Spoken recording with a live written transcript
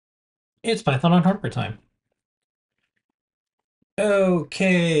It's Python on hardware time.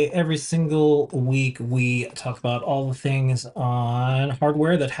 Okay, every single week we talk about all the things on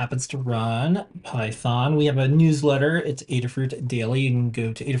hardware that happens to run Python. We have a newsletter. It's Adafruit Daily. You can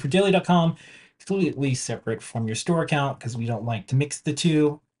go to adafruitdaily.com. It's completely separate from your store account because we don't like to mix the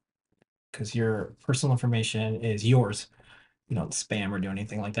two because your personal information is yours. You don't spam or do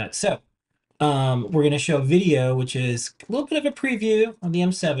anything like that. So we're going to show a video, which is a little bit of a preview of the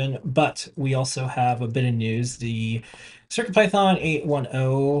M7, but we also have a bit of news. The CircuitPython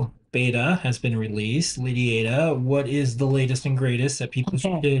 8.10 beta has been released. Ladyada, what is the latest and greatest that people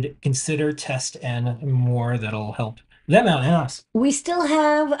Okay. should consider, test, and more that'll help them out and us? We still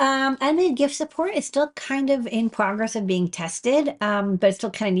have animated GIF support. It's still kind of in progress of being tested, but it's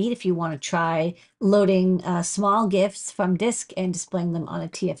still kind of neat if you want to try loading small GIFs from disk and displaying them on a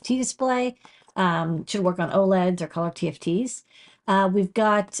TFT display. Should work on OLEDs or color TFTs. We've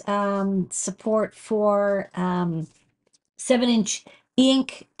got support for 7-inch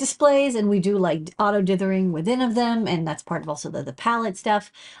e-ink displays, and we do like auto dithering within of them, and that's part of also the palette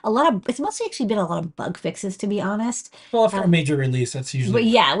stuff. It's mostly actually been a lot of bug fixes, to be honest. Well, after a Um, major release, that's usually but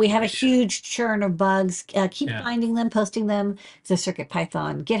what yeah, we have a we do. huge churn of bugs. Keep Yeah. finding them, posting them to the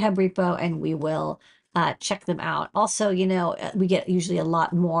CircuitPython GitHub repo, and we will check them out. Also, we get usually a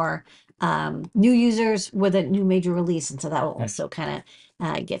lot more new users with a new major release, and so that will also kind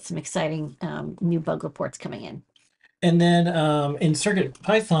of get some exciting new bug reports coming in. And then in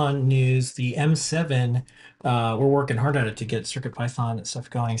CircuitPython news, the M7, we're working hard at it to get CircuitPython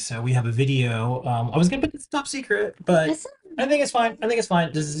stuff going. So we have a video. I was gonna put this top secret, but Yes. I think it's fine. I think it's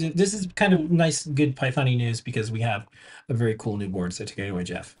fine. This is kind of nice, good Pythony news because we have a very cool new board. So take it away,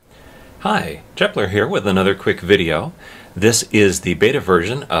 Jeff. Hi, Jepler here with another quick video. This is the beta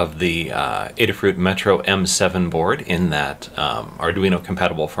version of the Adafruit Metro M7 board in that Arduino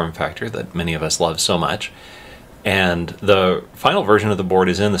compatible form factor that many of us love so much. And the final version of the board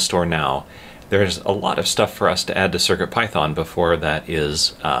is in the store now. There's a lot of stuff for us to add to CircuitPython before that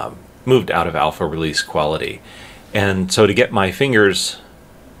is moved out of alpha release quality. And so to get my toes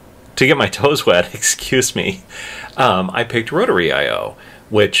wet, excuse me, I picked rotary I/O,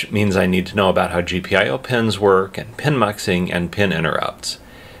 which means I need to know about how GPIO pins work and pin muxing and pin interrupts.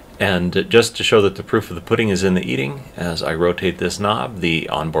 And just to show that the proof of the pudding is in the eating, as I rotate this knob, the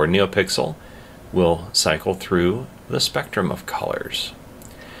onboard NeoPixel will cycle through the spectrum of colors.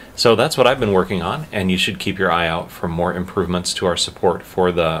 So that's what I've been working on, and you should keep your eye out for more improvements to our support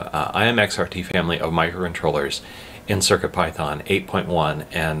for the IMXRT family of microcontrollers in CircuitPython 8.1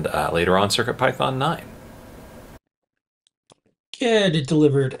 and later on CircuitPython 9. Get it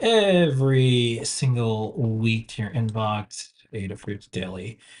delivered every single week to your inbox.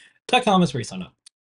 Adafruitdaily.com is where you sign up.